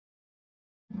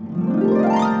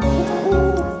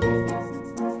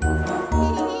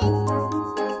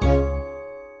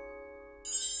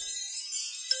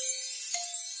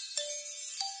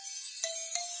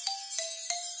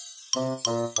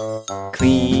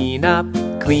Clean up,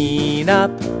 clean up,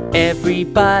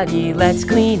 everybody let's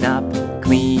clean up.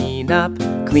 Clean up,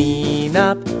 clean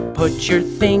up, put your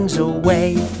things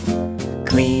away.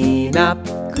 Clean up,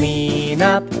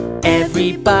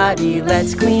 everybody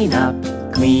let's clean up.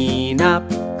 Clean up,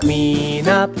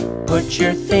 put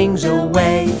your things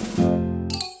away.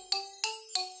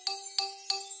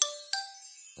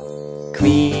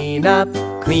 Clean up,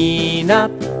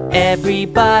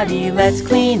 everybody let's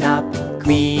clean up.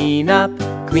 Clean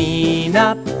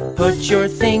up, put your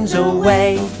things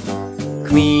away.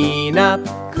 Clean up,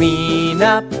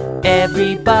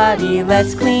 everybody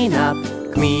let's clean up.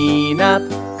 Clean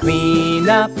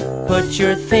up, put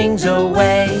your things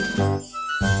away.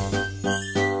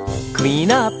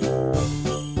 Clean up,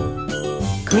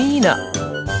 clean up,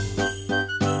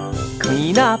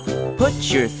 clean up, put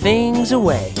your things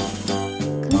away.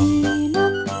 Clean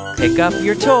up, Pick up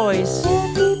your toys,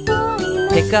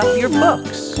 pick up your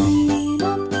books,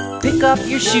 pick up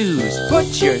your shoes,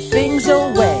 put your things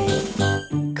away.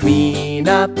 Clean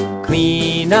up,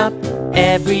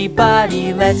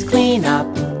 everybody let's clean up.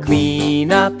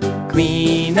 Clean up,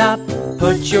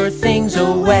 put your things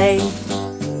away.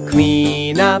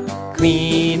 Clean up,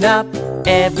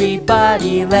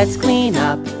 everybody let's clean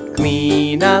up.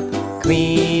 Clean up,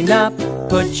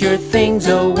 put your things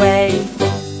away.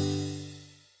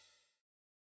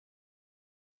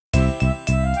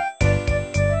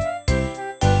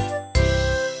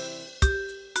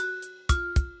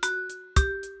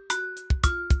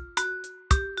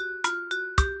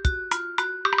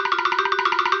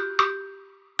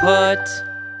 Put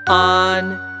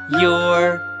on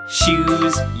your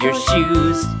shoes, your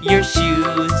shoes, your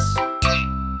shoes.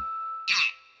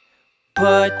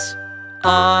 Put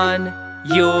on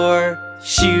your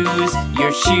shoes,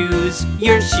 your shoes,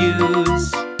 your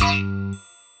shoes.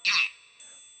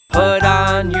 Put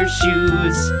on your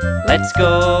shoes, let's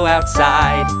go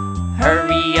outside.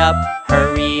 Hurry up,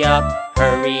 hurry up,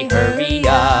 hurry, hurry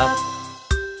up.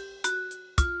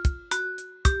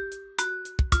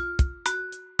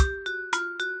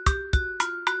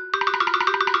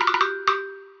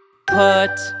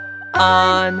 Put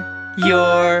on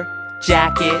your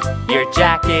jacket, your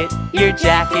jacket, your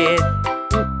jacket.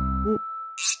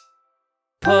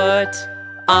 Put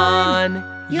on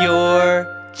your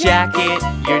jacket,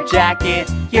 your jacket,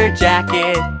 your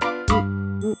jacket.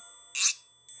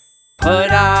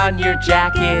 Put on your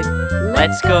jacket,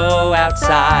 let's go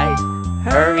outside.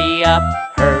 Hurry up,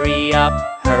 hurry up,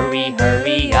 hurry,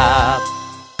 hurry up.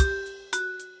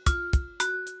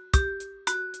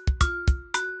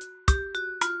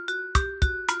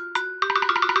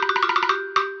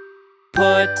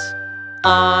 Put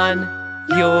on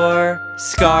your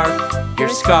scarf, your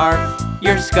scarf,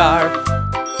 your scarf.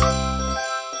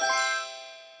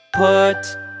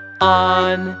 Put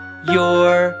on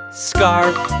your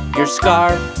scarf, your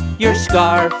scarf, your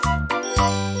scarf.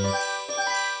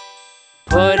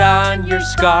 Put on your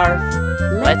scarf,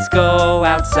 let's go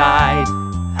outside.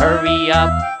 Hurry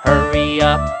up, hurry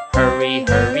up, hurry,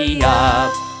 hurry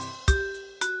up.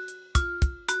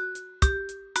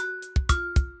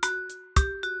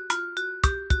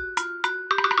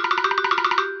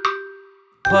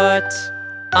 Put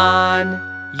on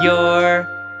your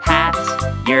hat,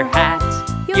 your hat,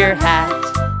 your hat.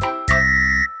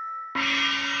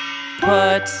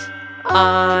 Put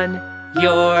on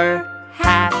your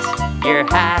hat, your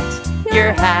hat,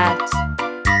 your hat.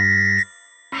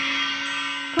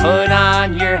 Put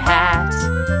on your hat,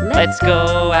 let's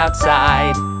go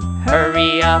outside.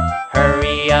 Hurry up,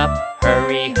 hurry up,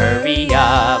 hurry, hurry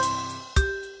up.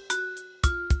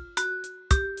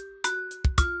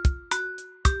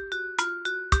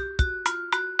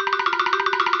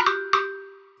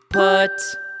 Put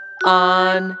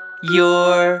on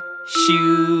your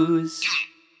shoes,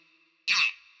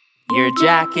 your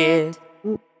jacket,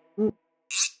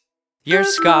 your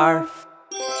scarf,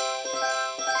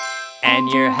 and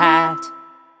your hat.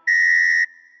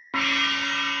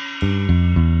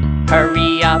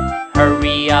 Hurry up,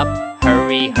 hurry up,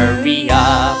 hurry, hurry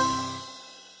up.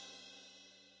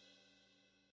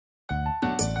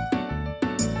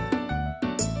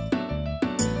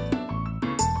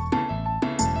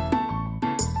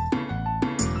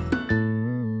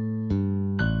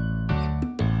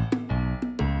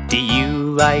 Do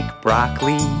you like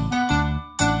broccoli?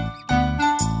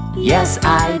 Yes,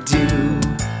 I do.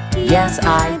 Yes,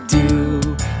 I do.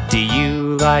 Do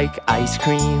you like ice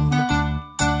cream?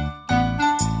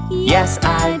 Yes,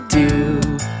 I do.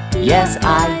 Yes,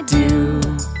 I do.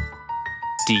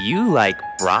 Do you like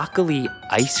broccoli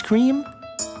ice cream?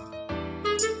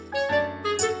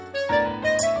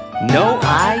 No,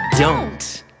 I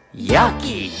don't.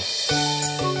 Yucky!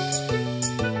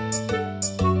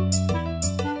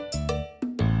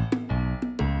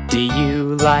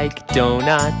 like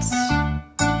donuts?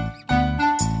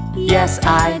 Yes,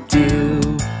 I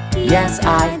do. Yes,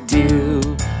 I do.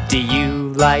 Do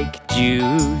you like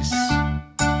juice?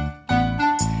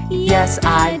 Yes,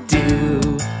 I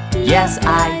do. Yes,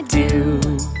 I do.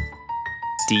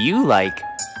 Do you like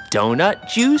donut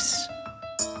juice?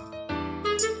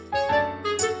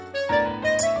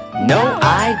 No,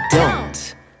 I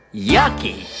don't.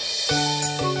 Yucky!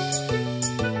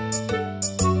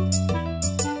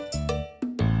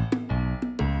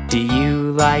 Do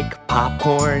you like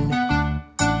popcorn?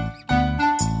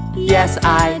 Yes,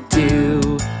 I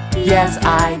do. Yes,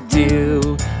 I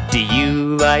do. Do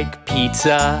you like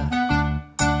pizza?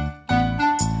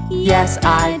 Yes,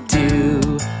 I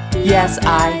do. Yes,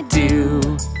 I do.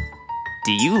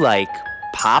 Do you like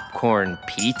popcorn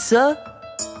pizza?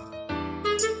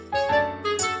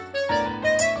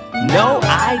 No,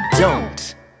 I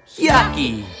don't.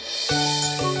 Yucky!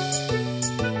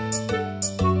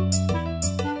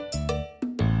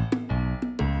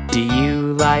 Do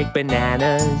you like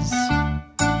bananas?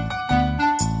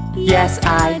 Yes,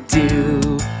 I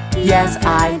do. Yes,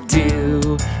 I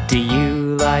do. Do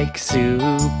you like soup?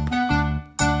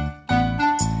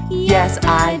 Yes,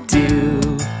 I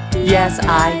do. Yes,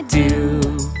 I do.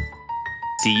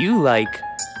 Do you like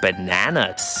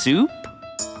banana soup?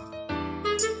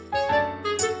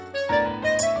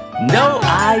 No,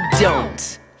 I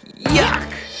don't. Yuck!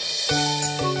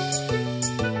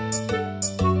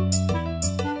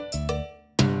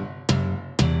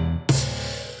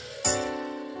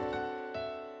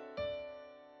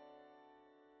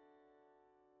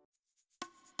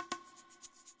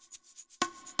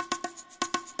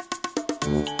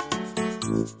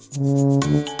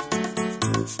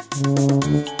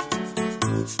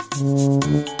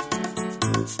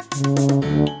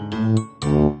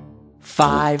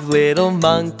 Five little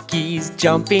monkeys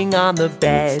jumping on the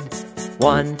bed.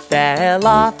 One fell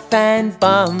off and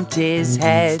bumped his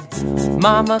head.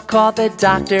 Mama called the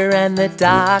doctor and the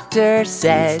doctor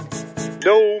said,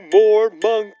 "No more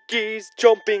monkeys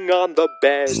jumping on the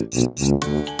bed."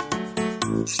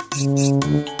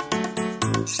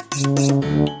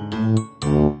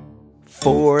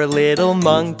 Four little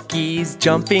monkeys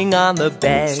jumping on the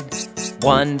bed.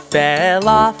 One fell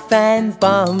off and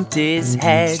bumped his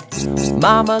head.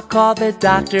 Mama called the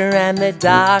doctor and the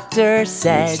doctor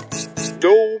said,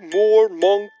 "No more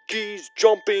monkeys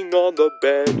jumping on the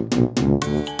bed."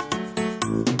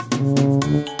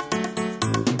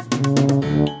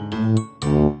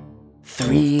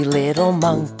 Three little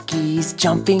monkeys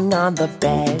jumping on the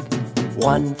bed.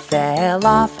 One fell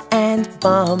off and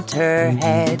bumped her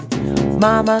head.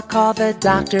 Mama called the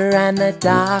doctor and the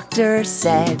doctor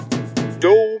said,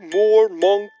 "No more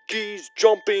monkeys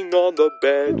jumping on the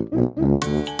bed."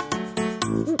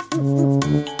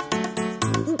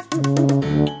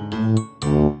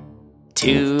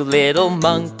 Two little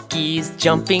monkeys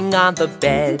jumping on the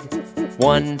bed.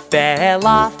 One fell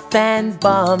off and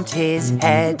bumped his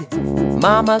head.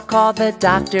 Mama called the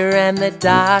doctor and the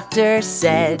doctor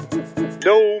said,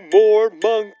 "No more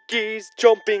monkeys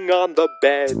jumping on the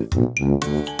bed."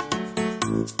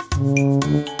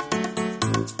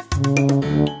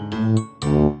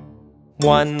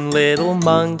 One little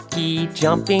monkey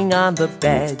jumping on the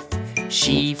bed.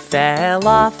 She fell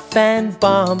off and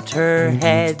bumped her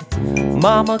head.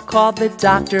 Mama called the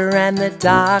doctor and the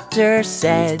doctor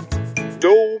said,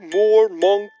 "No more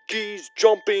monkeys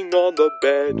jumping on the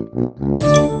bed."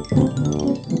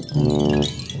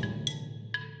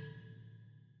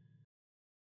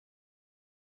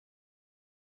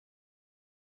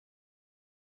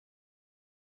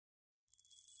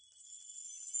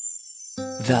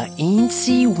 The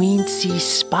Eensy Weensy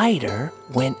spider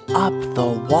went up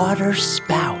the water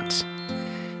spout.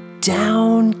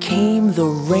 Down came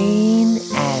the rain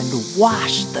and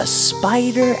washed the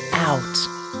spider out.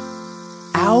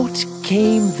 Out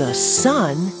came the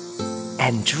sun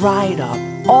and dried up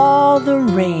all the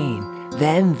rain.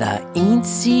 Then the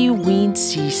Eensy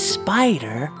Weensy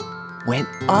spider went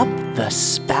up the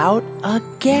spout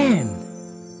again.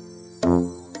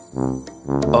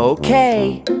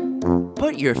 Okay.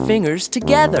 Put your fingers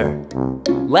together.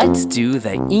 Let's do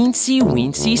the Eensy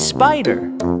Weensy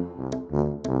spider.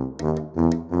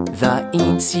 The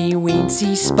Eensy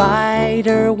Weensy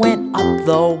spider went up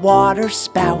the water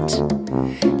spout.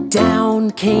 Down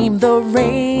came the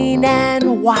rain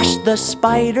and washed the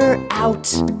spider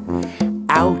out.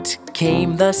 Out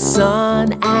came the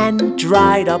sun and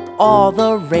dried up all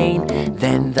the rain.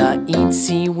 Then the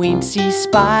Eensy Weensy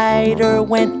spider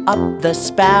went up the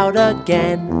spout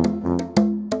again.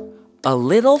 A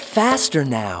little faster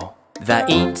now. The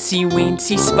Eensy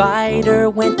Weensy spider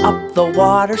went up the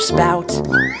water spout.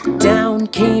 Down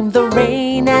came the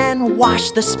rain and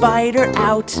washed the spider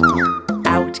out.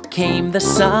 Out came the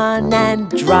sun and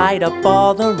dried up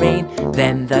all the rain.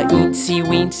 Then the Eensy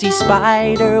Weensy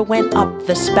spider went up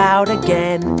the spout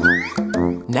again.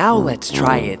 Now let's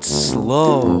try it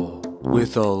slow,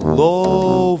 with a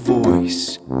low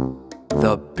voice.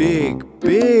 The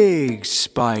big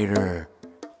spider.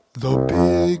 The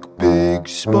big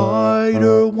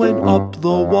spider went up the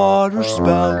water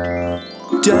spout.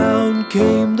 Down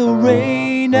came the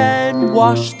rain and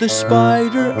washed the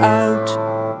spider out.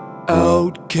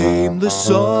 Out came the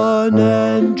sun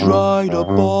and dried up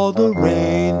all the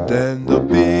rain. Then the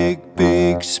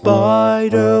big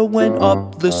spider went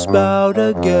up the spout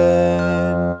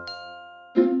again.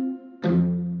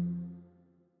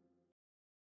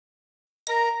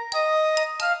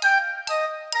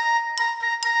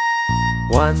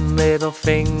 One little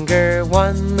finger,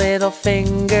 one little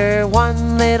finger,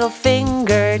 one little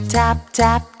finger, tap,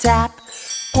 tap, tap.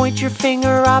 Point your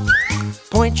finger up,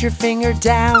 point your finger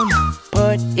down,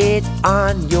 put it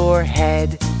on your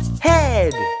head,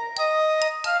 head.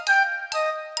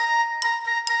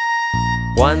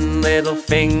 One little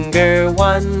finger,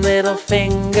 one little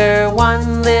finger,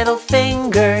 one little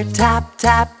finger, tap,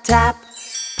 tap, tap.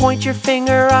 Point your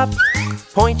finger up,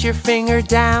 point your finger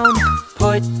down,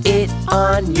 put it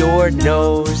on your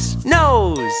nose,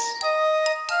 nose.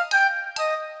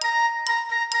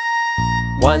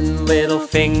 One little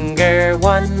finger,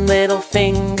 one little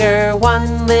finger,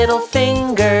 one little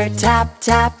finger, tap,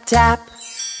 tap, tap.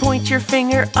 Point your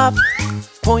finger up,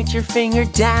 point your finger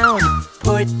down,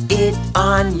 put it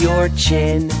on your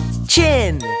chin,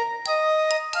 chin.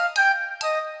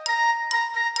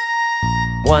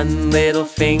 One little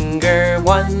finger,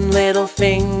 one little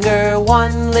finger,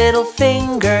 one little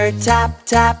finger, tap,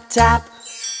 tap, tap.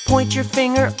 Point your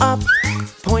finger up,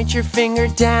 point your finger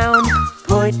down,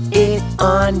 put it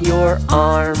on your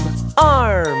arm,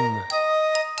 arm.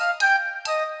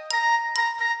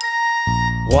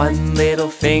 One little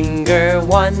finger,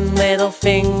 one little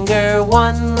finger,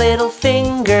 one little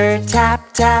finger,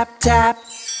 tap, tap, tap.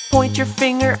 Point your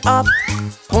finger up,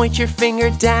 point your finger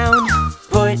down,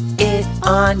 put it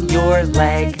on your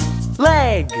leg,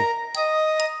 leg.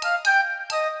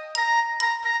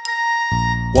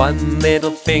 One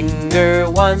little finger,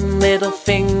 one little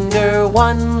finger,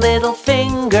 one little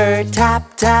finger,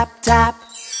 tap, tap, tap.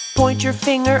 Point your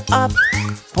finger up,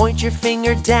 point your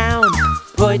finger down,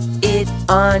 put it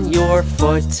on your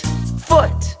foot,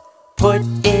 foot. Put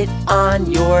it on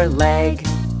your leg,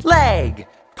 leg.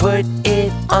 Put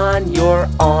it on your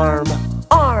arm,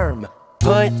 arm.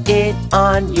 Put it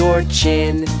on your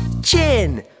chin,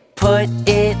 chin. Put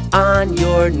it on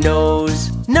your nose,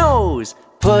 nose.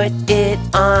 Put it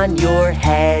on your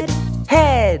head,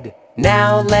 head.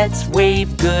 Now let's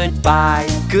wave goodbye,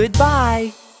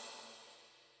 goodbye.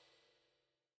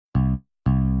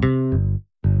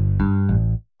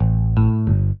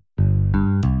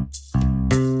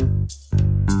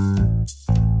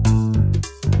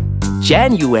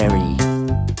 January,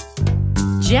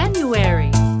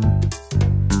 January,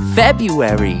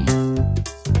 February,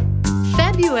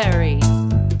 February,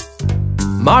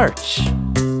 March,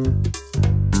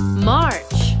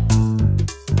 March,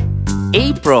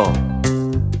 April,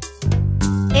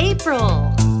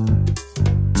 April,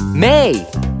 May,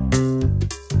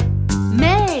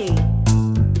 May,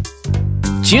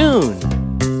 June,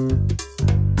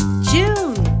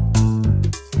 June,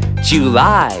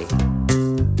 July,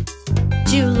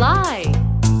 July,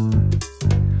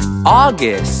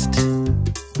 August,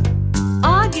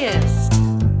 August,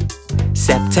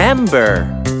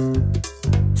 September,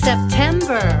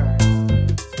 September,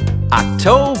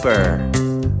 October,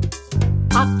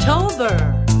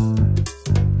 October,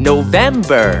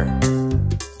 November,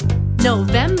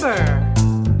 November,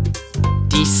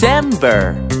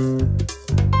 December,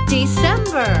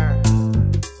 December.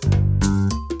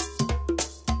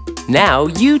 Now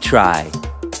you try.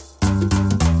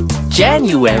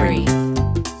 January,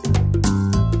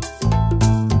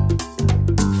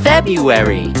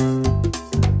 February,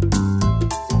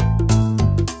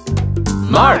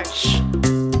 March,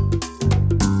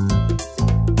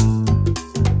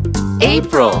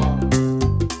 April,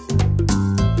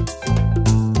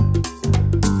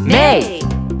 May,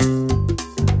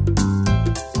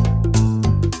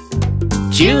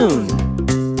 June,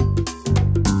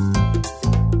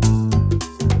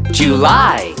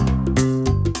 July,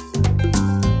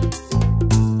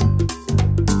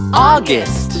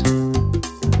 August,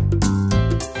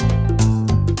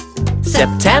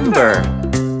 September,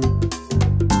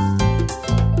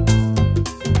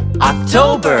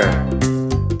 October,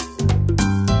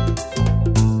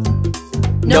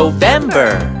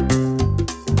 November,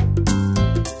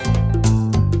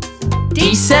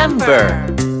 December,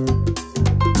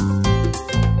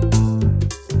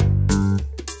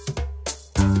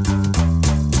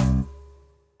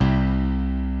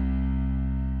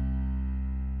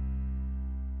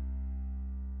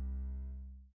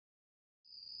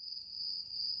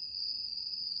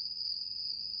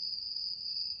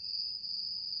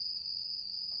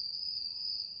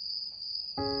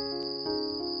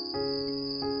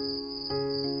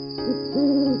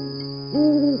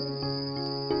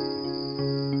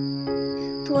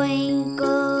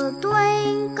 Twinkle,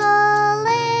 twinkle,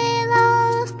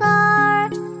 little star,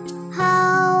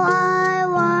 how I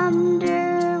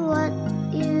wonder what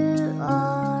you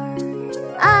are.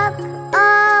 Up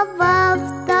above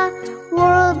the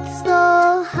world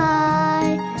so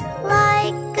high,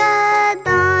 like a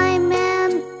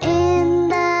diamond in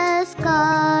the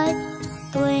sky.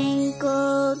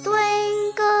 Twinkle,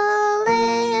 twinkle,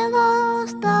 little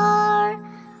star,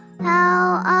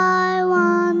 how I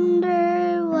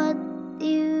wonder what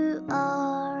you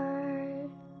are.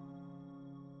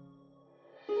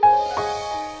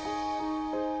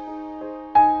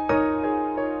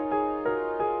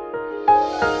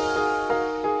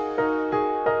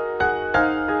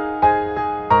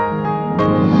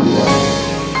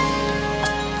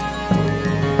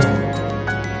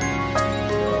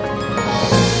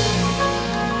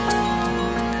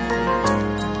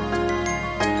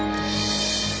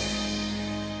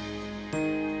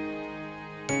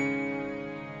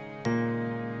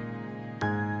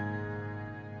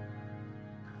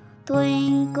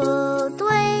 Twinkle,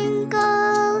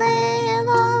 twinkle,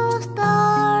 little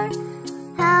star,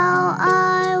 how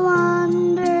I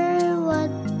wonder what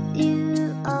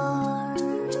you are.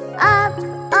 Up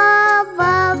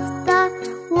above the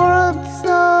world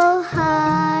so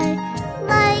high,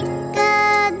 like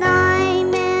a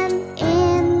diamond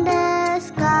in the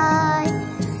sky.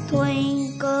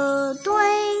 Twinkle,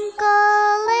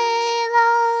 twinkle,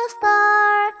 little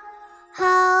star,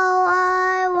 how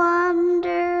I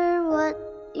wonder what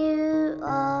you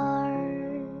are.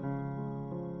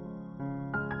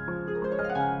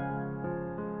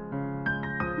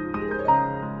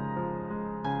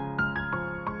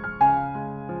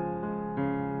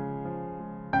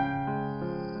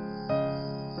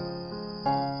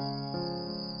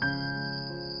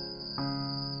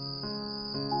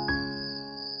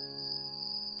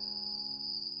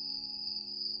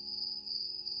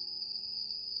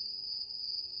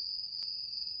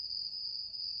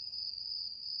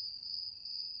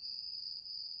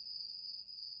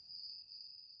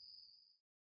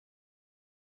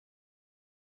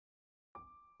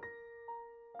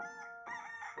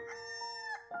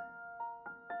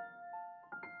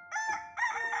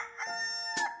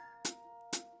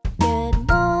 Good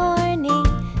morning,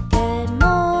 good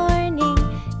morning,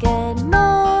 good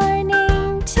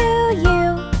morning to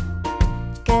you.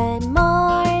 Good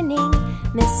morning,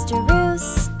 Mr.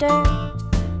 Rooster,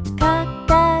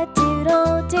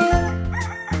 cock-a-doodle-doo.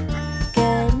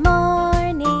 Good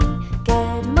morning,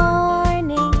 good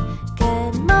morning,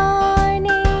 good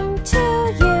morning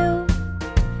to you.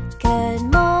 Good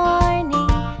morning,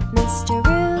 Mr.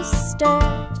 Rooster,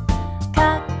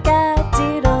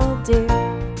 cock-a-doodle-doo.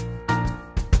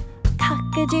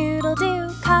 Cock-a-doodle-doo,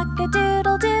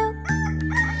 cock-a-doodle-doo.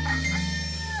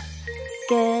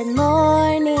 Good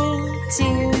morning to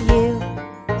you.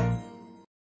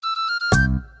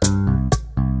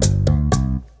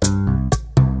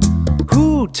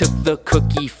 Who took the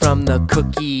cookie from the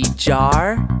cookie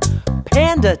jar?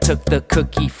 Panda took the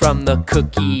cookie from the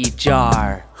cookie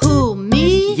jar. Who,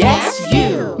 me? Yes,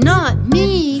 you. Not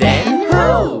me. Then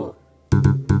who?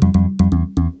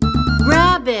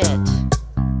 Rabbit.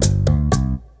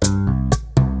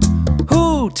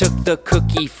 Who took the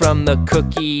cookie from the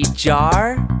cookie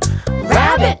jar?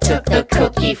 Rabbit took the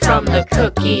cookie from the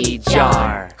cookie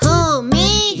jar. Who,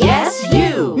 me? Yes,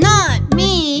 you. Not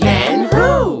me. Then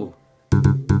who?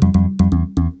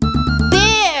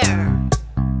 Bear.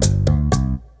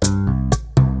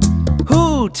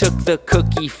 Who took the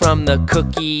cookie from the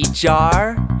cookie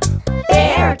jar?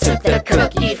 Bear took the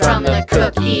cookie from the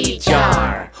cookie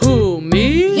jar. Who,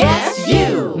 me? Yes,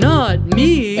 you. Not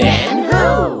me. Then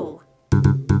who?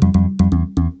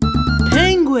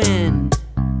 Penguin.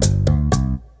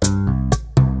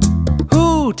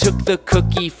 Who took the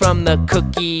cookie from the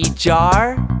cookie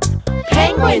jar?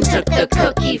 Penguin took the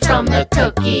cookie from the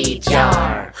cookie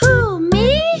jar. Who,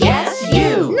 me? Yes,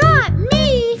 you. Not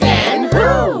me. Then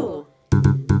who?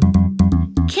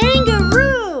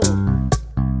 Kangaroo.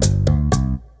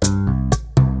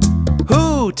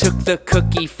 Who Who took the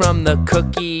cookie from the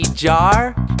cookie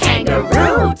jar?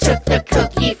 Kangaroo took the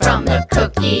cookie from the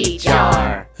cookie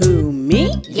jar. Who,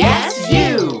 me? Yes,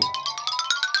 you.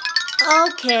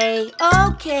 Okay,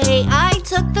 I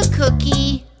took the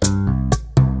cookie.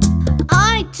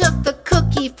 I took the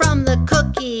cookie from the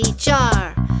cookie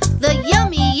jar. The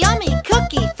yummy, yummy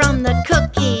cookie from the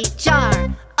cookie jar.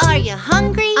 Are you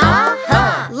hungry?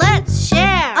 Uh-huh. Let's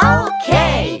share.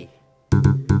 Okay.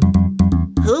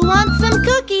 Who wants some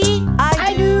cookie?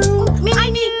 I do. Me.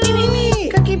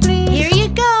 Cookie, please. Here you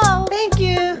go. Thank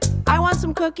you. I want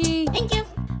some cookie. Thank you.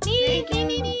 Me.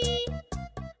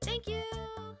 Thank you.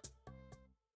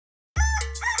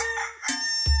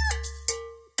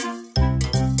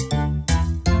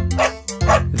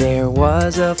 There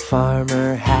was a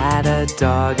farmer, had a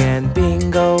dog, and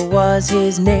Bingo was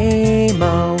his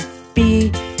name-o.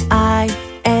 B-I-N-G-O,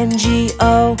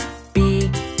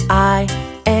 B-I-N-G-O,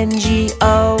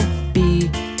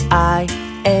 B-I-N-G-O,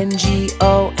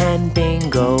 and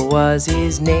Bingo was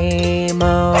his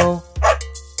name-o.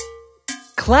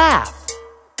 Clap!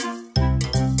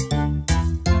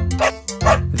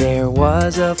 There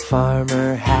was a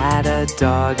farmer, had a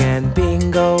dog, and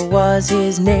Bingo was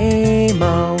his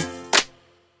name-o.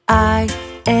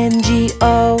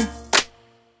 I-N-G-O,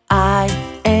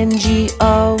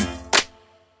 I-N-G-O,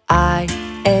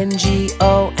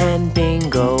 I-N-G-O, and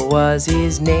Bingo was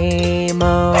his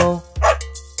name-o.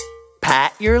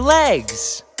 Pat your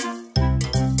legs.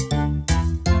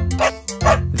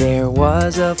 There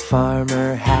was a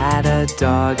farmer, had a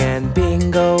dog, and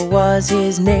Bingo was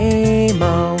his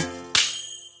name-o.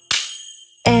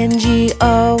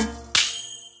 N-G-O,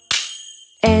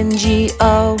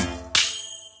 N-G-O,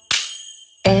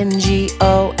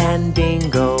 N-G-O, and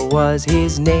Bingo was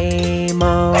his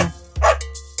name-o.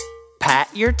 Pat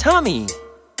your tummy.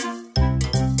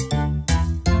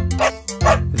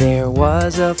 There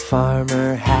was a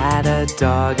farmer, had a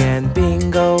dog, and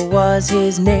Bingo was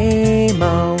his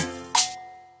name-o.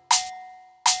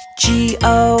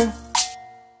 G-O,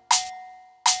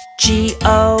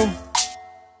 G-O,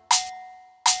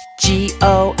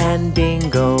 G-O, and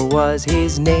Bingo was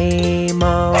his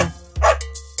name-o.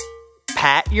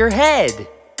 Pat your head.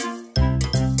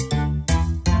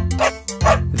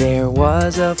 There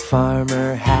was a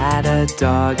farmer, had a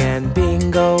dog, and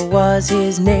Bingo was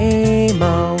his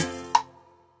name-o.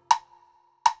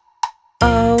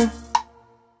 O,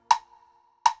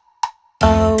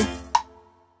 O,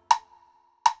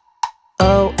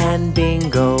 O, and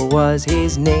Bingo was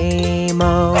his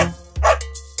name-o.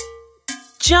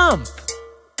 Jump!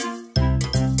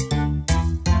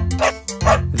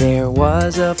 There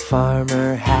was a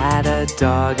farmer, had a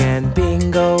dog, and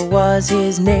Bingo was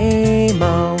his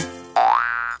name-o.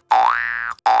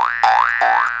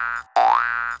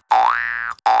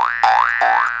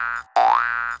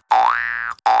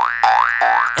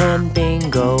 And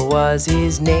Bingo was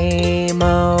his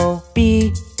name-o.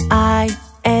 B-I-N-G-O,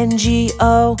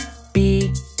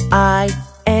 B-I-N-G-O,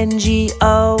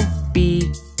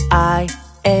 B-I-N-G-O,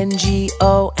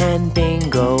 and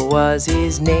Bingo was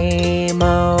his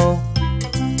name-o.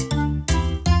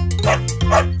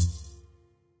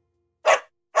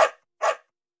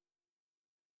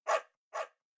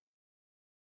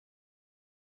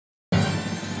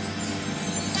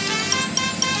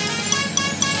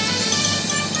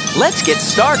 Let's get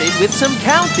started with some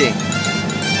counting.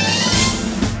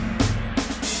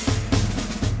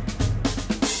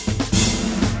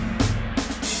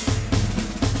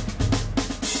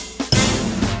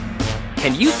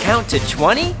 Can you count to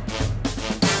 20?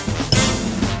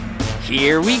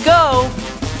 Here we go.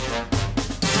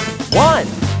 1,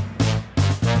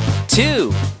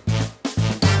 2,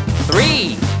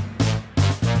 3,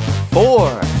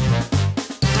 4,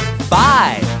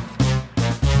 5,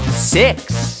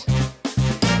 6,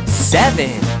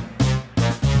 7,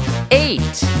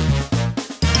 8,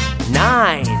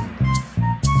 9,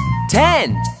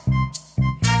 10,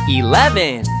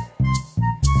 11,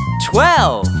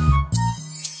 12,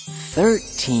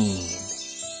 13,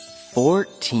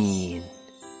 14,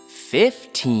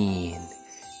 15,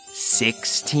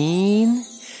 16,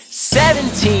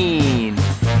 17,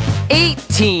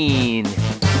 18,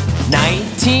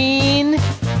 19,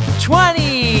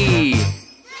 20.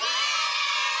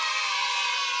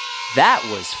 That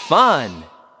was fun.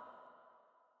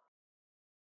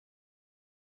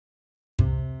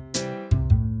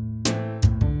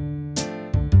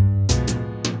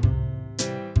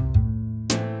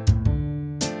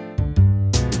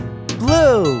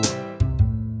 Blue.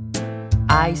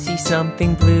 I see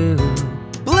something blue.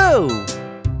 Blue.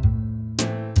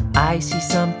 I see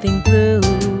something blue.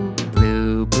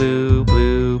 Blue, blue,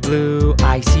 blue, blue.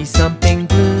 I see something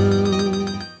blue.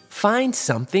 Find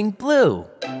something blue.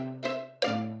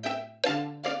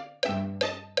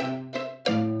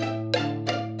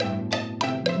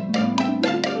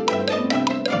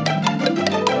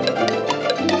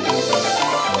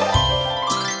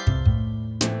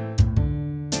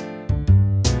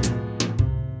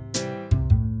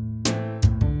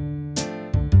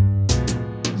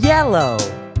 Yellow.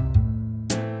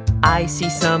 I see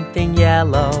something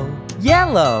yellow.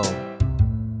 Yellow.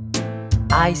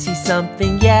 I see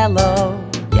something yellow.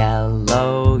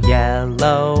 Yellow,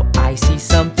 yellow. I see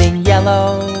something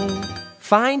yellow.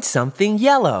 Find something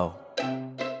yellow.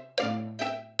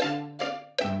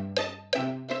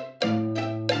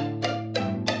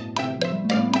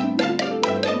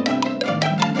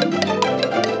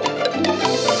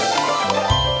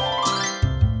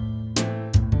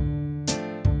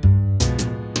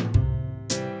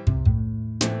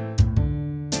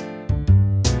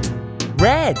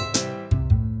 Red.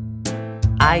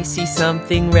 I see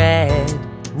something red.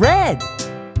 Red.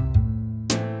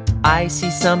 I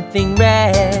see something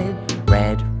red.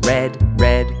 Red, red,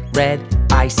 red, red.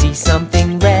 I see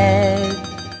something red.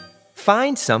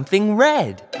 Find something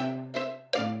red.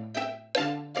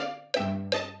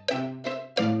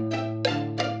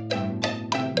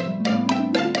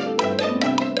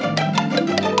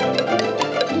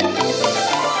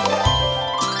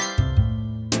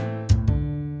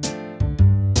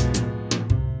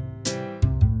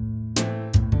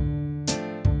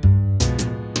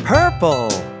 Purple.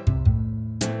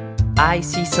 I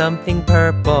see something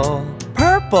purple.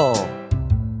 Purple.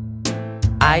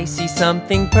 I see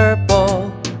something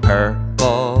purple.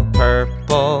 Purple,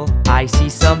 purple. I see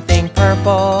something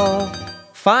purple.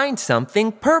 Find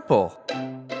something purple.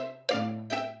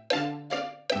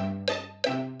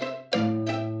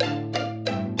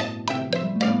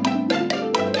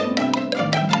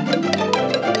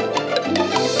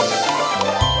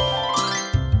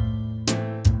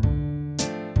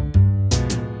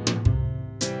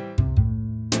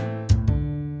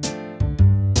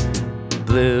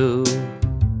 Blue,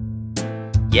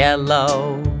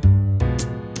 yellow,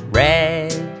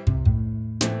 red,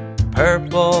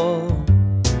 purple.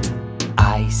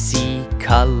 I see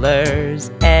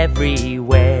colors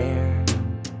everywhere.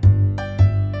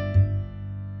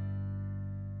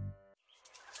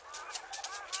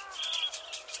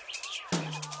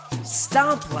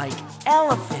 Stomp like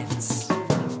elephants.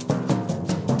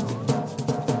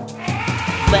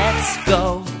 Let's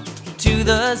go to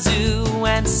the zoo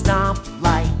and stomp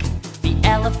like the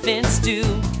elephants do.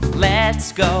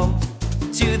 Let's go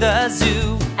to the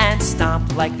zoo and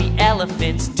stomp like the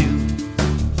elephants do.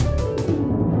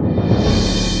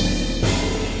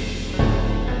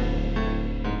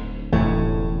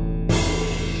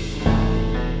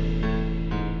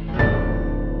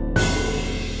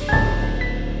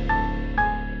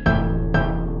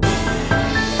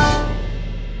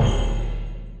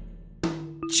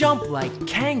 Jump like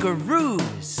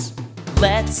kangaroos.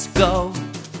 Let's go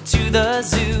to the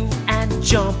zoo and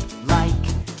jump like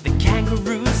the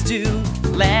kangaroos do.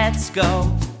 Let's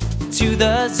go to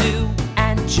the zoo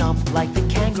and jump like the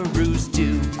kangaroos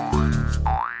do.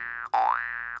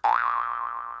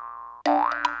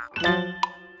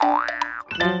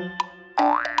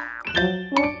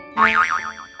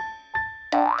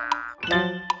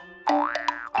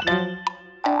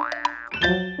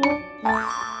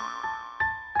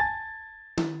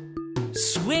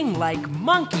 Swing like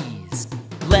monkeys.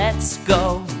 Let's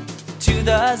go to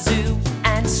the zoo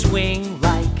and swing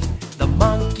like the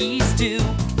monkeys do.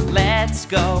 Let's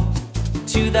go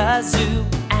to the zoo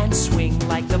and swing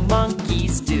like the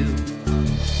monkeys do.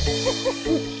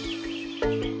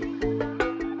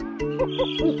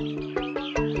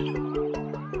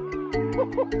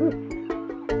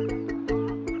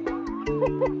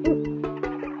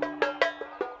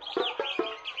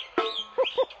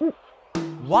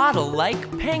 Waddle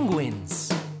like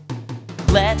penguins.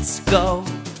 Let's go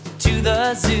to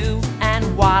the zoo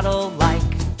and waddle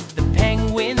like the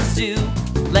penguins do.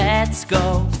 Let's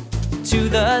go to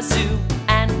the zoo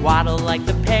and waddle like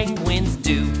the penguins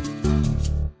do.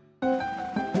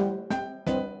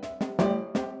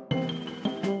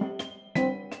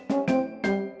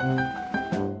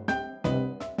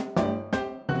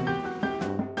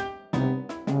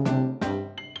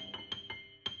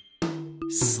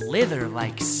 Slither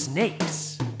like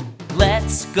snakes.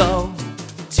 Let's go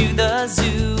to the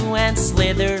zoo and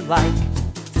slither like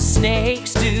the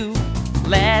snakes do.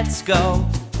 Let's go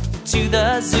to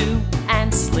the zoo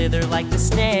and slither like the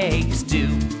snakes do.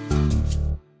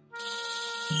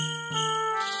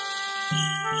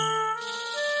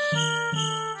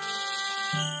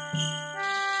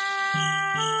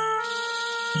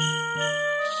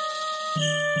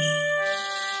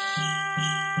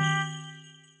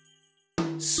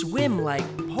 swim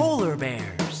like polar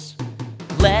bears.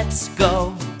 Let's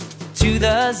go to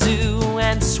the zoo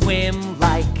and swim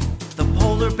like the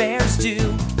polar bears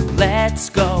do.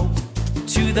 Let's go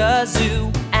to the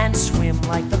zoo and swim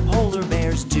like the polar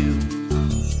bears do.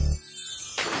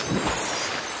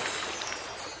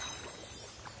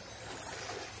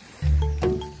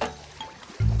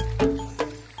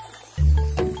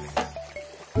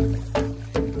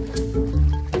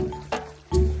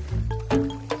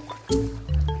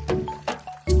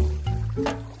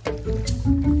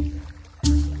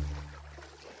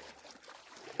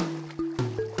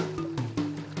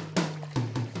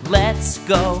 Let's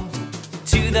go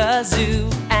to the zoo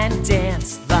and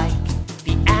dance like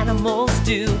the animals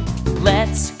do.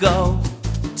 Let's go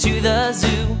to the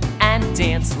zoo and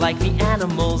dance like the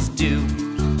animals do.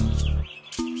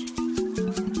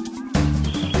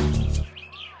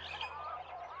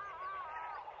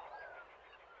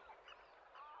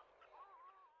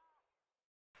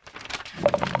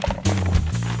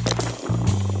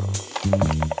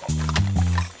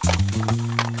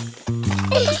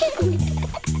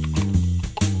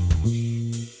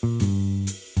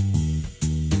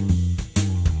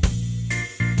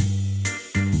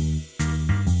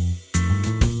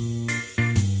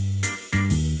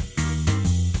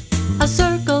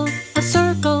 A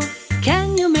circle,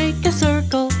 can you make a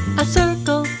circle? A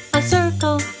circle,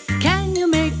 can you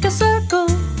make a circle?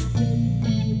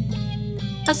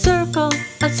 A circle,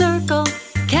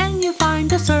 can you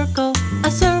find a circle?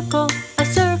 A circle,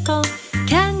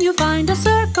 can you find a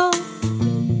circle?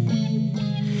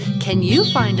 Can you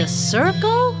find a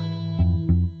circle?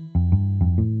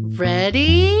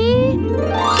 Ready?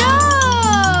 Go!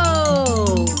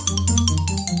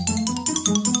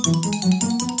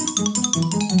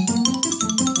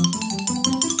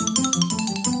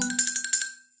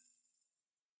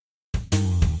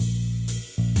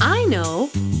 I know.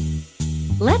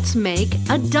 Let's make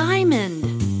a diamond.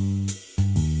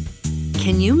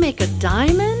 Can you make a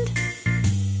diamond?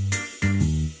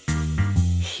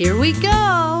 Here we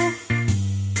go.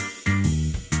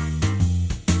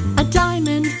 A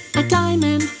diamond,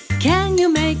 can you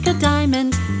make a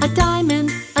diamond? A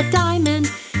diamond,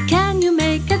 can you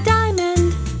make a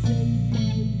diamond?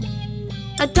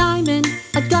 A diamond,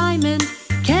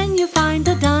 can you find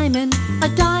a diamond? A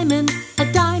diamond,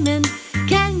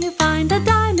 can you find a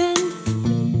diamond?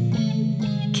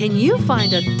 Can you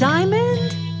find a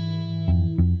diamond?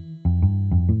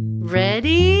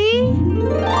 Ready?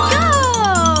 Go!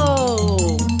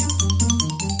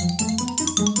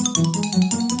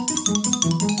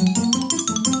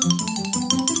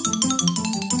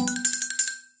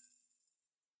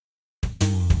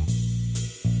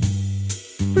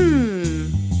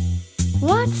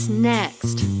 What's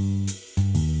next?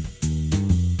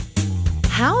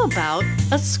 How about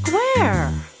a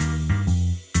square?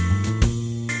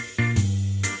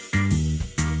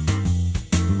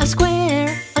 A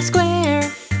square,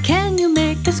 can you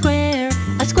make a square?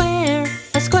 A square,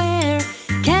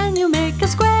 can you make a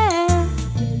square?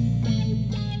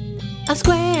 A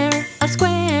square,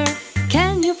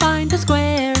 can you find a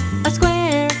square? A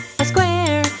square,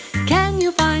 can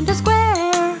you find a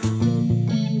square?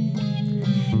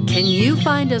 Can you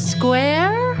find a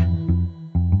square?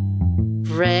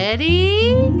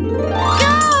 Ready?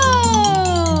 Go!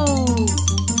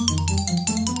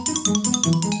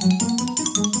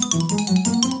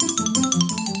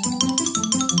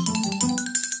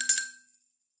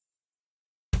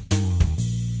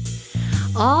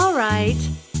 All right,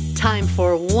 time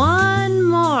for one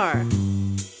more.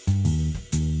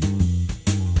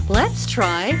 Let's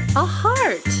try a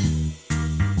heart.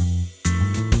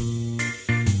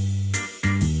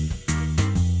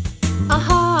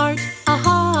 A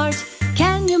heart,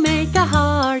 can you make a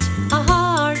heart? A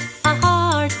heart,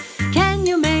 can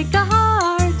you make a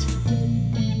heart?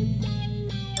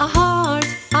 A heart,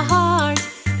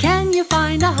 can you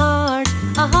find a heart?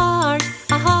 A heart,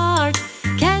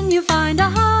 can you find a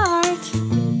heart?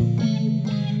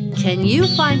 Can you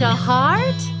find a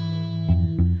heart?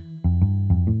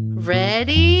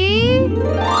 Ready?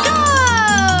 Go!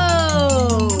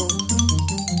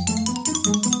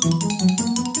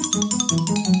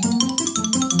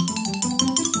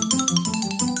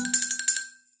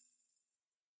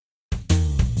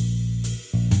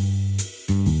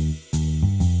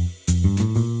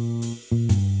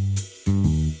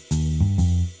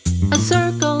 A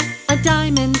circle, a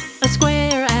diamond, a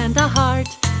square and a heart.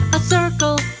 A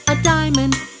circle, a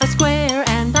diamond, a square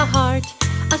and a heart.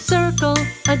 A circle,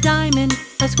 a diamond,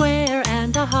 a square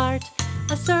and a heart.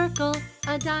 A circle,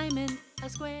 a diamond, a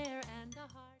square and a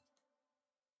heart.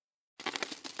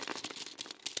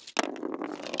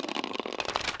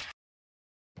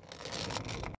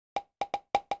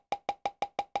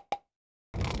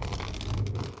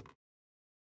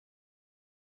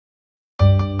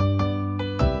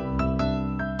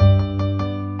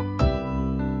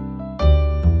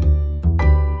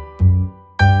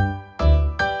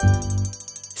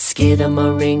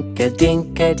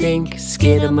 Skidamarink-a-dink-a-dink,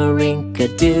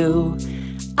 skidamarink-a-doo.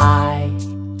 I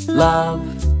love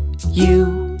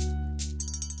you.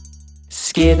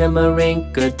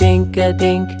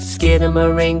 Skidamarink-a-dink-a-dink,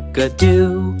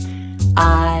 skidamarink-a-doo.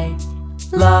 I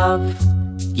love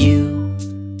you.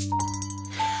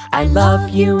 I love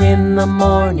you in the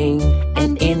morning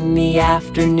and in the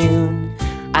afternoon.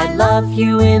 I love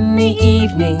you in the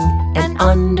evening and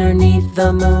underneath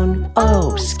the moon.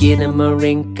 Oh,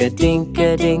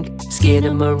 skidamarink-a-dink-a-dink,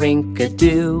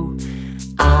 skidamarink-a-doo.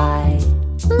 I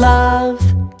love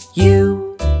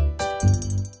you.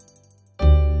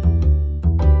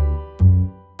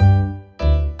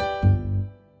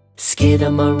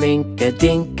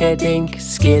 Skidamarink-a-dink-a-dink,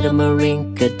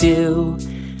 skidamarink-a-doo.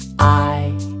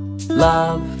 I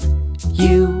love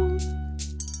you.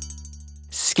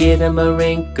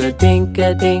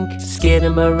 Skidamarink-a-dink-a-dink,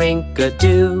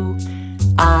 skidamarink-a-doo.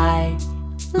 I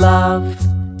love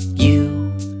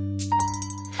you.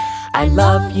 I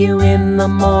love you in the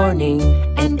morning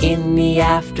and in the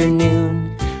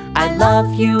afternoon. I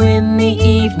love you in the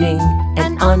evening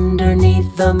and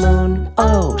underneath the moon.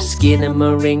 Oh,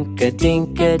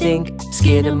 skidamarink-a-dink-a-dink,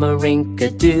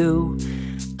 skidamarink-a-doo.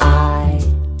 I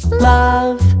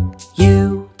love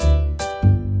you.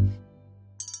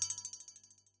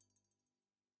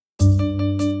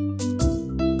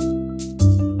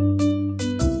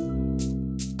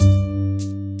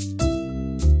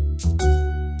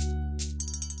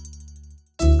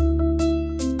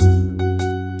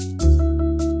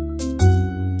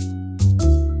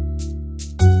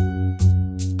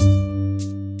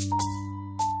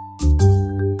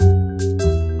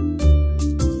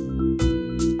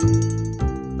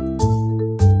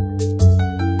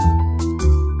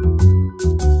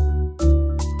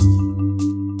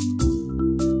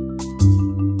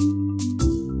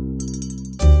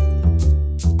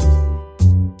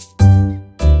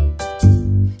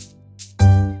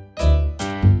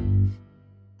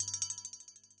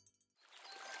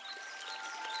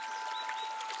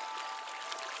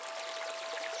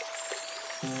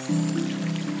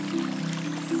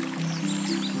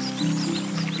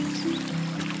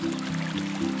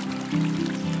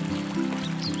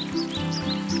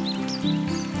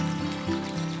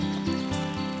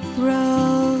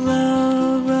 Row,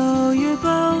 row, row your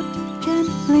boat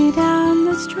gently down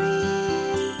the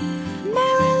stream.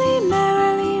 Merrily,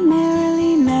 merrily,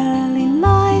 merrily, merrily,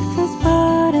 life is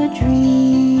but a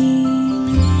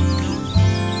dream.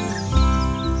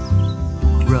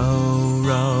 Row,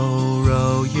 row,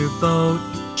 row your boat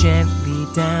gently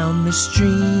down the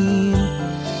stream.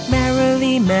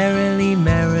 Merrily, merrily,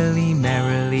 merrily,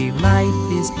 merrily,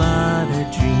 life is but a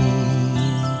dream.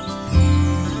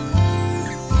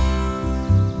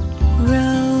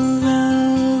 Row,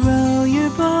 row, row your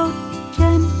boat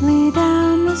gently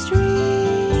down the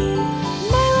stream.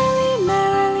 Merrily,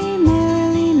 merrily,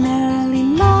 merrily, merrily,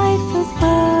 life is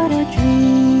but a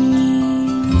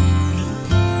dream.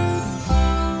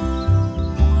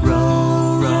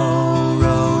 Row, row,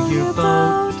 row your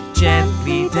boat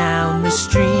gently down the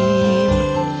stream.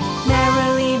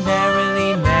 Merrily,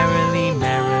 merrily, merrily,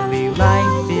 merrily,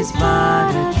 life is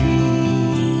but a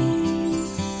dream.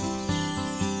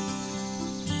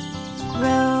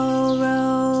 Row,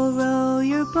 row, row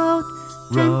your boat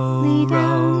Row, gently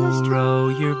down the row, stream. row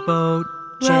your boat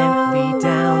gently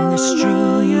down the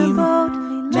stream.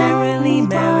 Merrily,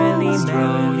 merrily,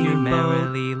 merrily,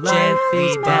 merrily,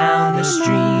 gently down the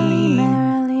stream.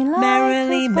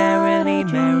 Merrily, merrily,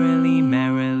 merrily,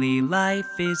 merrily,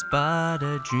 life is but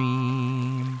a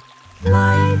dream.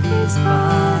 Life is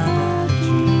but a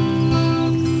dream.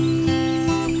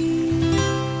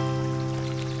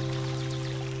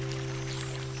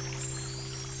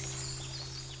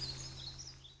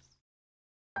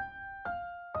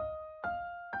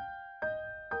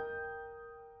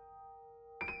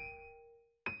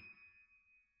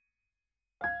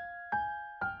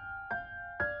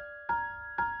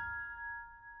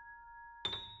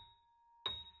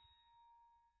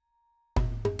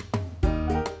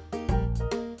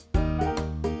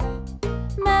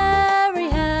 Mary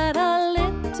had a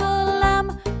little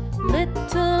lamb,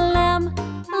 little lamb,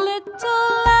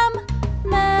 little lamb.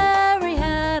 Mary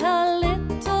had a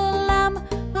little lamb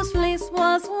whose fleece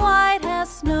was white as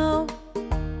snow.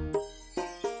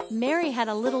 Mary had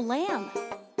a little lamb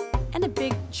and a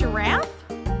big giraffe.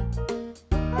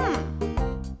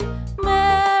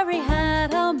 Mary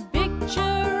had a big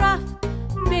giraffe,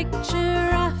 big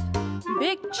giraffe,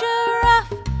 big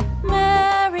giraffe.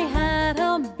 Mary had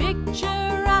a big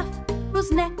giraffe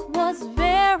whose neck was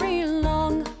very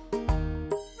long.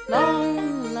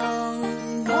 Long,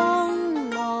 long, long,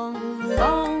 long,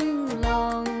 long,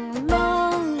 long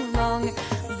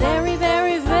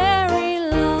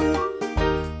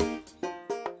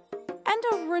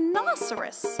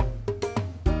rhinoceros.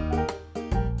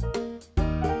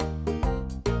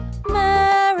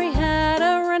 Mary had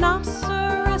a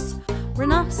rhinoceros,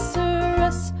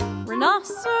 rhinoceros,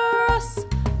 rhinoceros.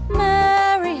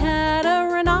 Mary had a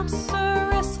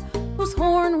rhinoceros whose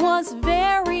horn was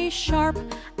very sharp.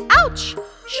 Ouch!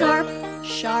 Sharp,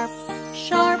 sharp,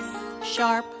 sharp,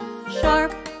 sharp,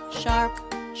 sharp, sharp,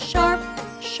 sharp,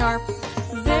 sharp.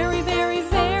 Very, very,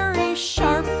 very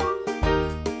sharp.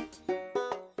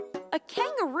 A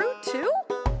kangaroo too?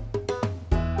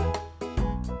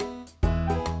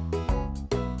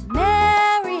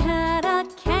 Mary had a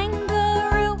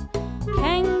kangaroo,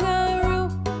 kangaroo,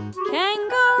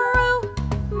 kangaroo.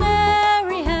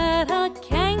 Mary had a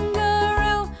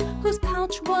kangaroo whose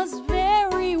pouch was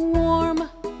very warm.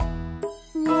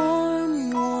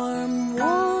 Warm, warm,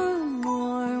 warm,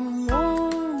 warm,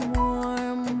 warm,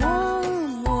 warm,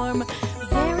 warm, warm.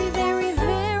 Very, very,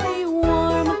 very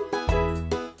warm.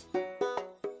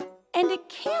 And a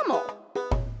camel.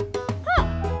 Huh.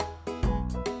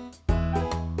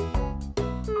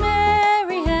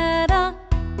 Mary had a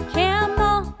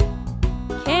camel,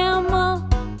 camel,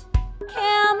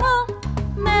 camel.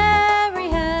 Mary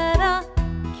had a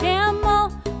camel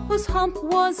whose hump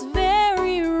was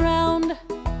very round.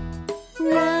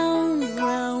 Round,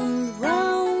 round,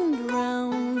 round,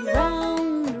 round,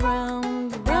 round,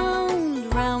 round,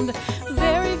 round, round.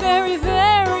 Very, very,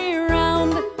 very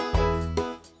round.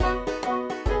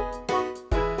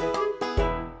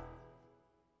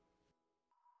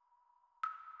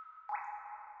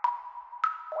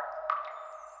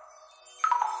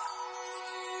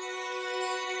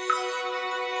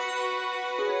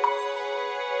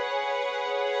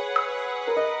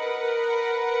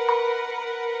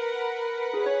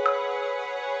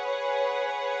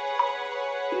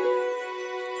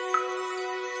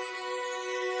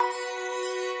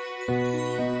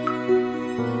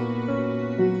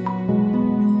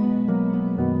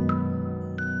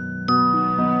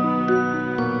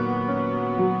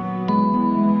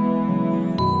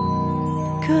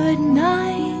 Good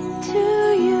night to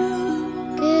you.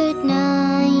 Good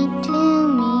night to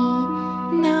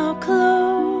me. Now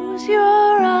close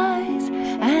your eyes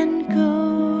and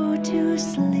go to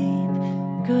sleep.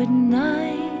 Good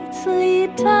night,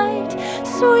 sleep tight,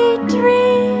 sweet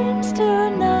dreams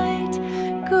tonight.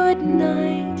 Good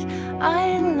night,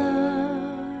 I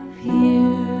love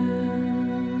you.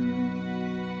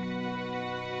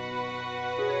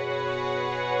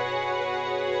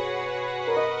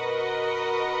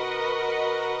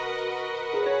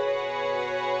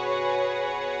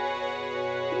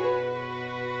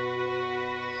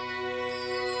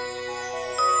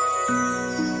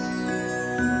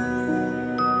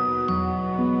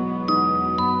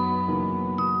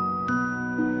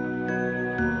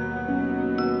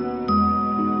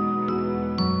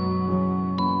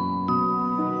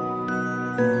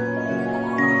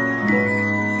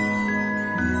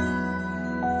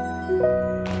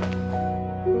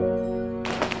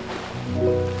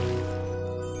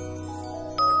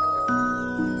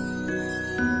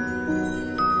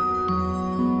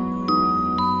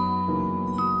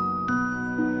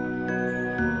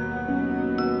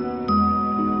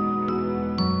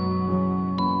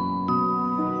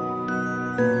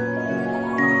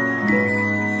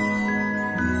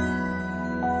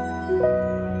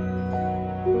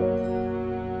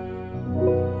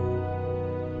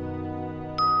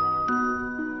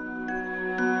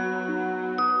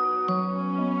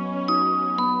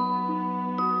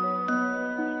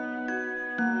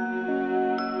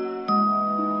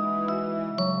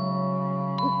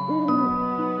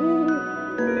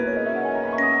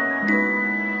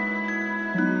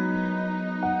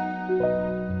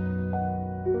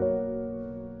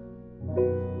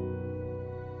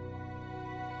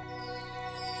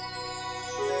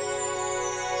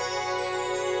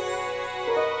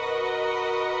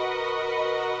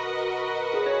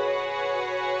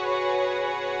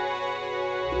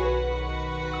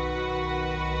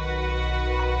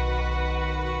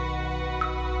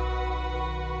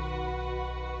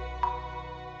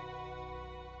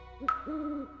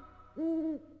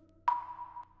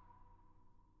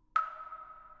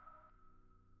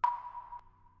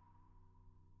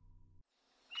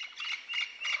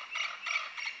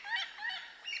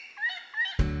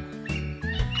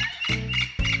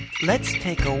 Let's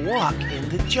take a walk in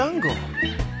the jungle.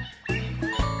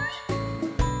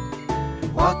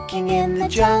 Walking in the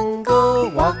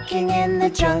jungle, walking in the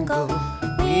jungle.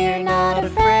 We're not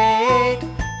afraid,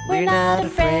 we're not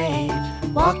afraid.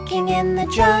 Walking in the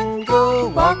jungle,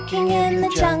 walking in the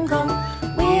jungle.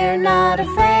 We're not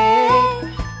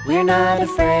afraid, we're not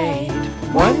afraid.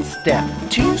 One step,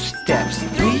 2 steps,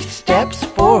 3 steps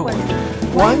forward.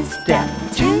 1 step,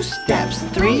 2 steps,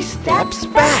 3 steps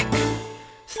back.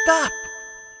 Stop!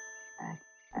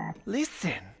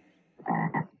 Listen.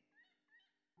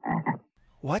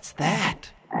 What's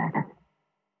that?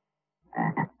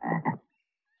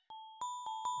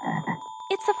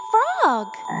 It's a frog.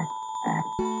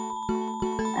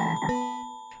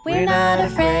 We're not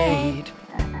afraid.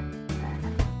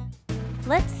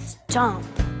 Let's jump.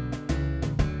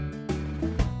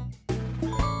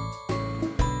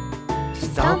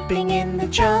 Stomping in the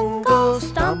jungle,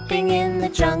 stomping in the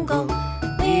jungle.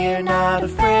 We're not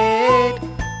afraid,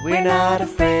 we're not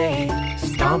afraid.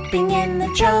 Stomping in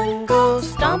the jungle,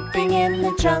 stomping in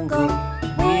the jungle.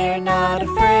 We're not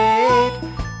afraid,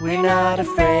 we're not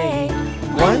afraid.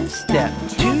 1 step,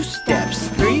 2 steps,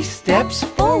 3 steps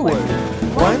forward.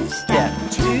 1 step,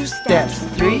 2 steps,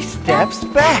 3 steps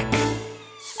back.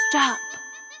 Stop.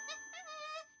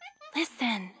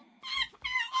 Listen.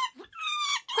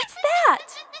 What's that?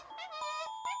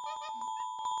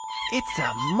 It's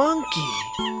a monkey.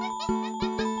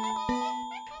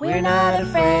 We're not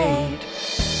afraid.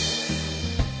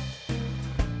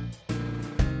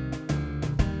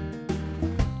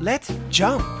 Let's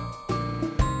jump.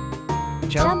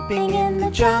 Jumping in the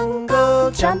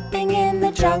jungle, jumping in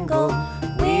the jungle.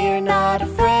 We're not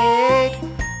afraid,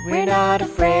 we're not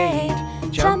afraid.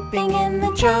 Jumping in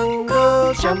the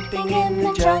jungle, jumping in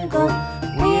the jungle.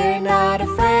 We're not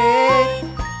afraid,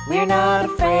 we're not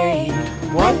afraid.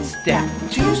 1 step,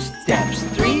 2 steps,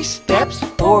 3 steps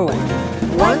forward.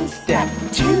 1 step,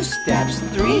 2 steps,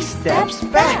 3 steps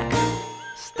back.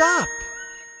 Stop!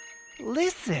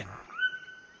 Listen.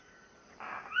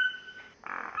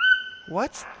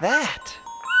 What's that?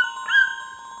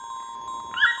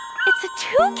 It's a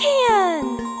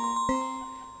toucan.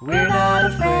 We're not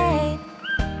afraid.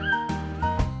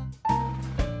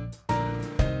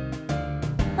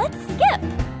 Let's skip.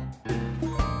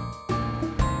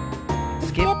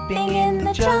 Skipping in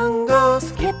the jungle,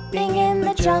 skipping in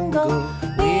the jungle.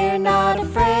 We're not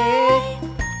afraid,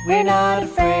 we're not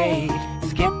afraid.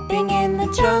 Skipping in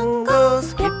the jungle,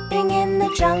 skipping in the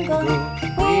jungle.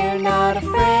 We're not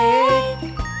afraid,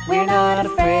 we're not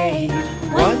afraid.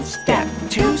 1 step,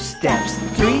 2 steps,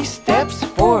 3 steps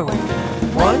forward.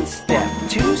 1 step,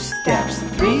 2 steps,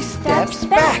 3 steps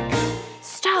back.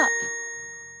 Stop.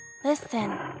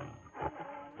 Listen.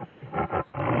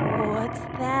 What's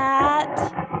that?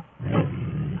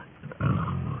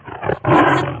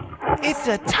 It's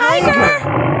a tiger!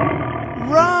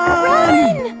 Run!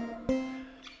 Run!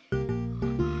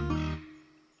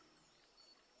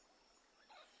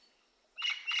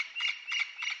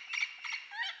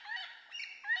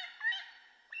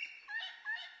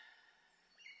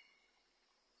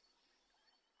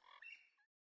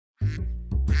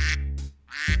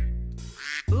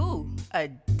 Ooh, a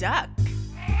duck.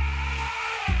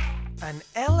 An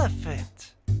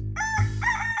elephant.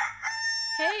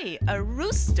 Hey, a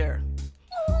rooster.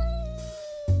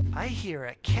 I hear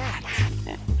a cat.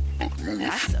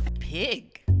 That's a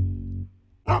pig.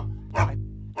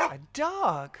 A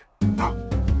dog.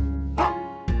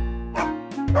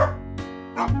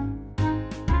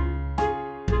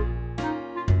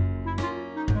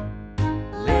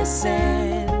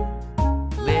 Listen,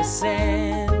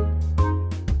 listen.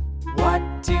 What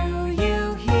do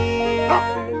you hear?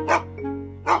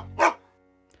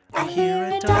 I hear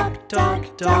a dog,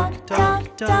 dog, dog,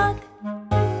 dog, dog.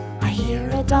 I hear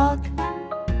a dog.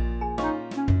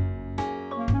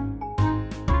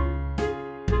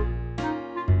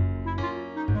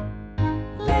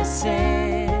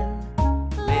 Listen,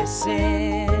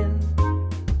 listen.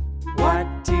 What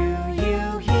do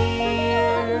you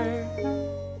hear?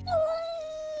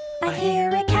 I hear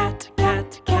a cat,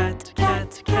 cat, cat,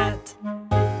 cat, cat.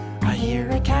 I hear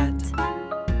a cat.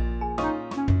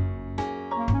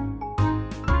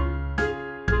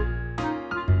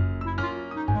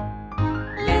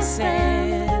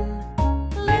 Listen,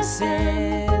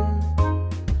 listen.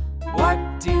 What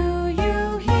do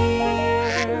you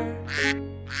hear?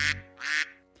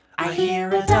 I hear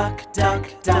a duck, duck,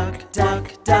 duck,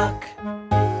 duck, duck.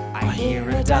 I hear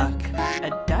a duck. A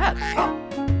duck.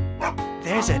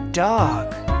 There's a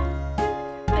dog.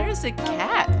 There's a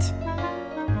cat.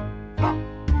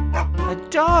 A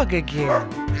dog again.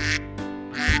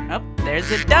 Oh,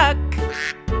 there's a duck.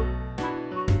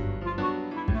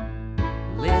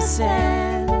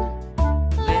 Listen,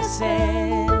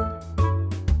 listen.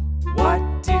 What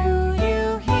do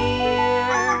you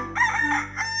hear?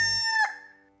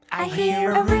 I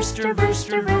hear a rooster,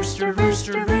 rooster, rooster,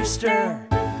 rooster, rooster.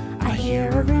 I hear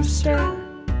a rooster.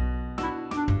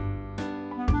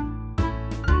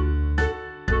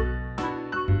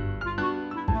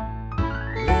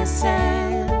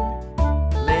 Listen,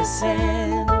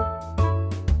 listen.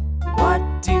 What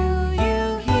do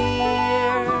you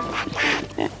hear?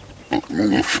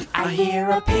 I hear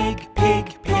a pig,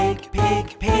 pig, pig,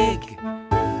 pig, pig.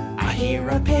 I hear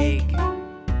a pig.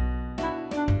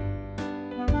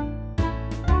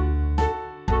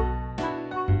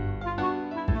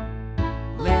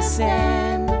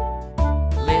 Listen,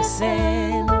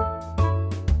 listen.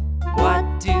 What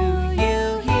do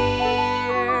you hear?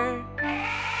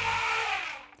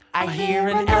 I hear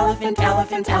an elephant,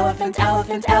 elephant, elephant,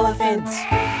 elephant, elephant.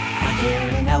 I hear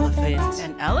an elephant.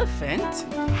 An elephant?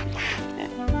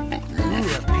 Ooh,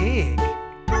 a pig.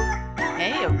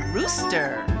 Hey, a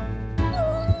rooster.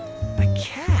 A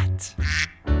cat.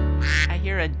 I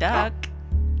hear a duck.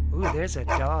 Ooh, there's a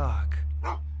dog.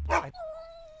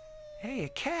 Hey, a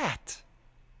cat.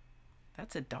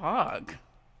 That's a dog.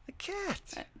 A cat.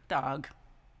 A dog.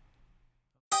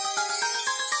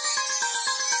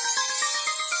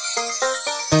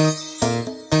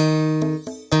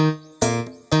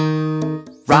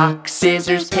 Rock,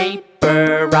 scissors,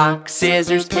 paper, rock,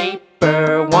 scissors,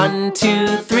 paper. 1,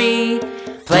 2, 3,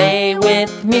 play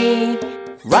with me.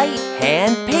 Right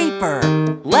hand paper,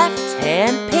 left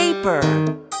hand paper.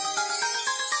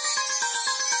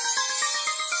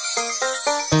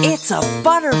 It's a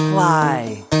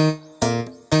butterfly.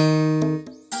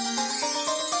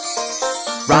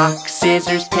 Rock,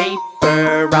 scissors,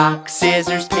 paper, rock,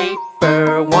 scissors,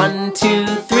 paper. 1, 2,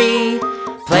 3,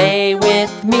 play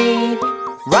with me.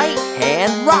 Right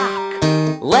hand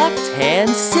rock, left hand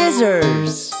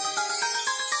scissors.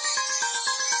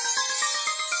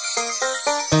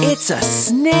 It's a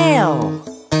snail.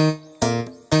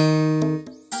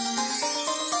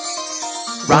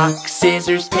 Rock,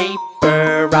 scissors,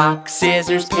 paper, rock,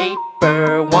 scissors,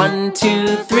 paper. 1,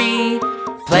 2, 3,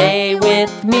 play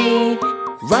with me.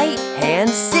 Right hand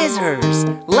scissors,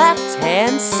 left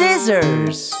hand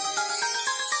scissors.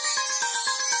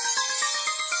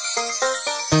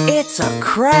 It's a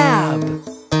crab.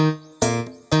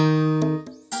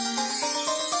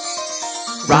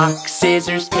 Rock,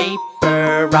 scissors,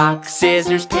 paper, rock,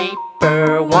 scissors,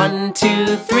 paper. 1,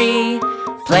 2, 3,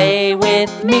 play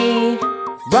with me.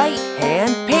 Right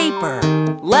hand paper,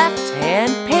 left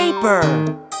hand paper.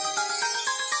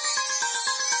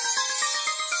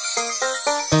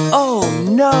 Oh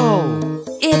no,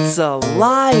 it's a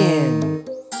lion.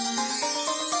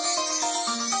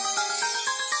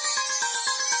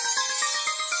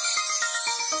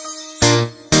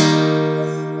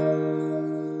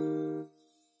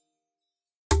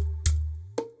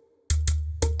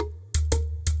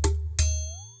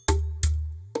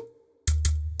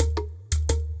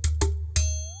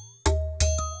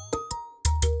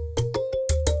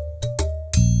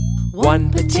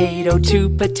 One potato, 2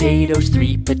 potatoes,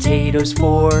 3 potatoes,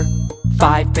 4,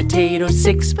 5 potatoes,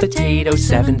 6 potatoes,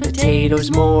 7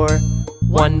 potatoes more.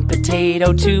 1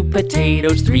 potato, 2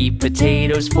 potatoes, 3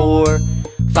 potatoes, 4,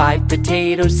 5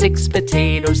 potatoes, 6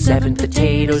 potatoes, 7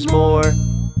 potatoes more.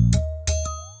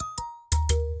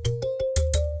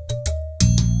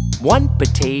 1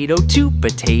 potato, 2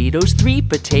 potatoes, 3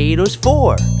 potatoes,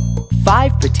 4,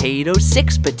 5 potatoes,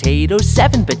 6 potatoes,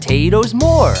 7 potatoes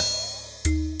more.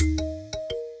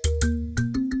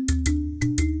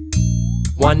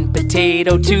 1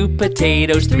 potato, 2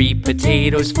 potatoes, 3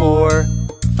 potatoes, 4,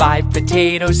 5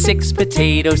 potatoes, 6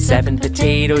 potatoes, 7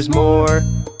 potatoes more.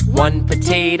 1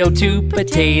 potato, 2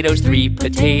 potatoes, 3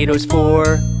 potatoes,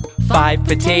 4, 5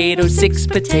 potatoes, 6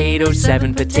 potatoes,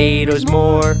 7 potatoes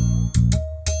more.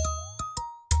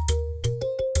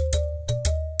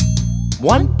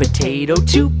 1 potato,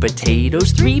 2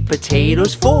 potatoes, 3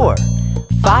 potatoes, 4,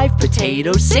 5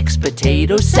 potatoes, 6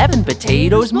 potatoes, 7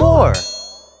 potatoes more.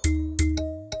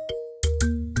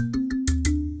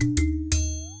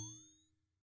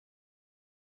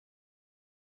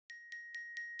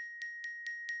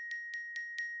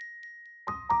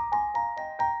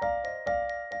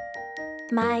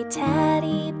 My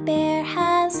teddy bear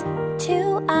has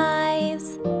 2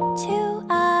 eyes, 2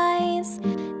 eyes,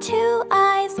 2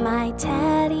 eyes. My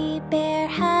teddy bear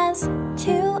has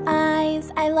 2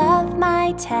 eyes. I love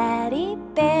my teddy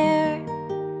bear.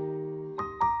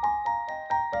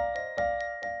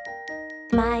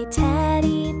 My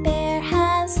teddy bear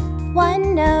has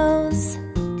 1 nose,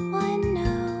 1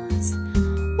 nose,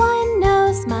 1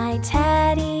 nose. My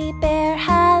teddy bear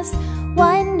has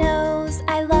 1 nose.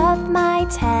 I love my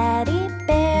teddy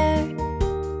bear.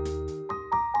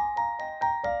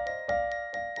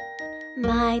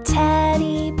 My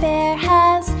teddy bear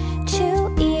has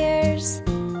 2 ears,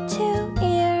 2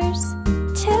 ears,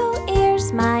 2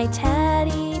 ears. My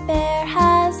teddy bear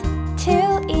has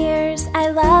 2 ears. I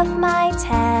love my teddy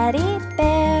bear.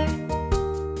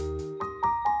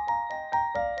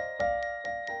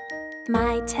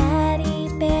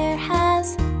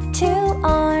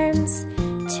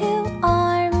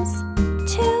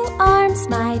 arms.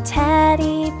 My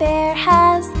teddy bear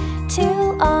has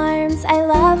 2 arms. I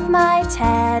love my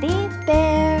teddy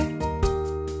bear.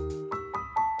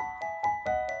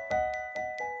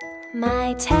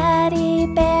 My teddy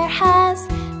bear has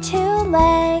 2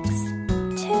 legs.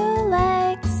 2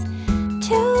 legs.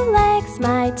 2 legs.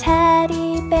 My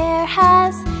teddy bear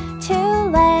has 2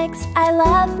 legs. I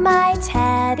love my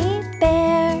teddy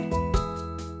bear.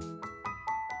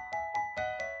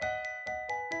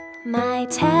 My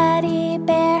teddy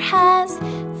bear has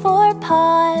 4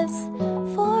 paws.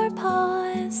 4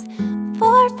 paws.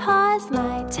 4 paws.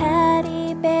 My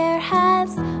teddy bear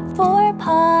has 4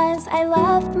 paws. I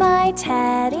love my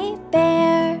teddy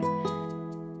bear.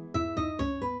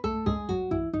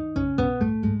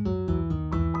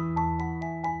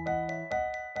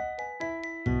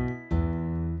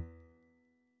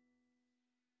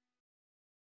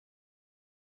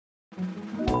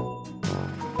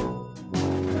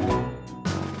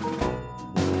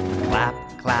 Clap,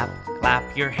 clap,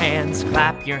 clap your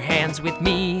hands with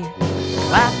me.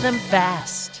 Clap them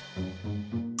fast.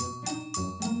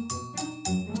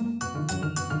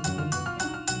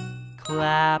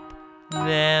 Clap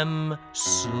them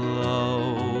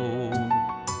slow.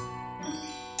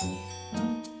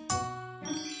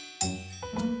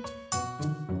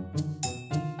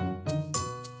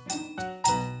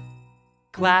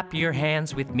 Clap your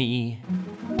hands with me.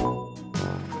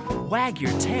 Wag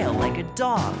your tail like a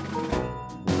dog.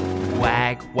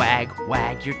 Wag, wag,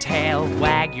 wag your tail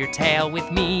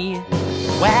with me.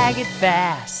 Wag it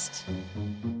fast.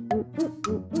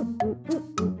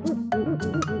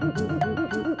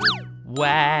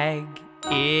 Wag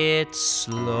it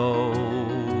slow.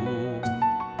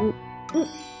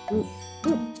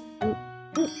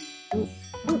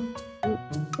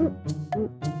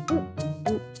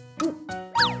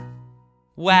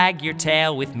 Wag your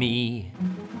tail with me.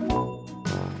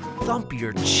 Thump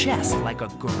your chest like a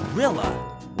gorilla.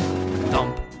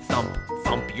 Thump, thump,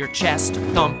 thump your chest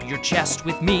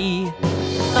with me.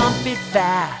 Thump it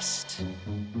fast.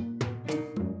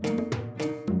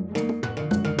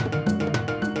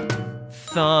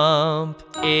 Thump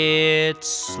it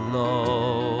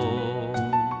slow.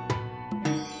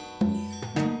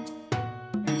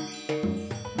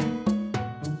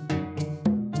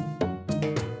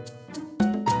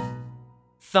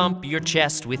 Thump your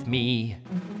chest with me.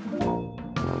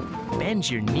 Bend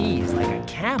your knees like a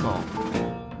camel.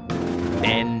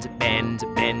 Bend, bend,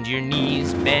 bend your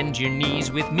knees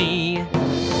with me.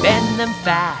 Bend them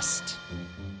fast.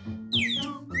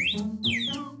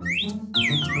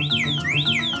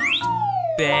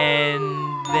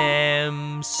 Bend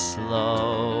them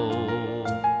slow.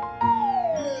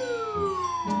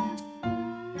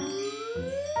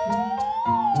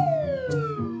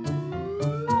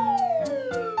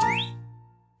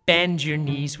 Bend your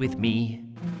knees with me.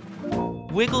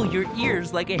 Wiggle your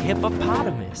ears like a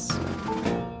hippopotamus.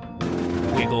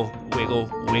 Wiggle, wiggle,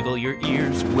 wiggle your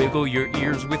ears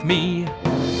with me.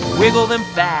 Wiggle them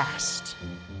fast.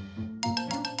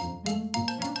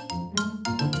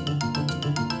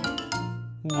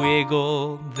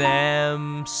 Wiggle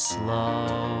them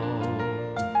slow.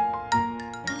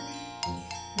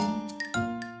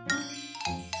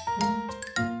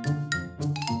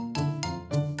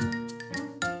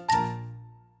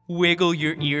 Wiggle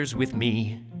your ears with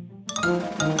me.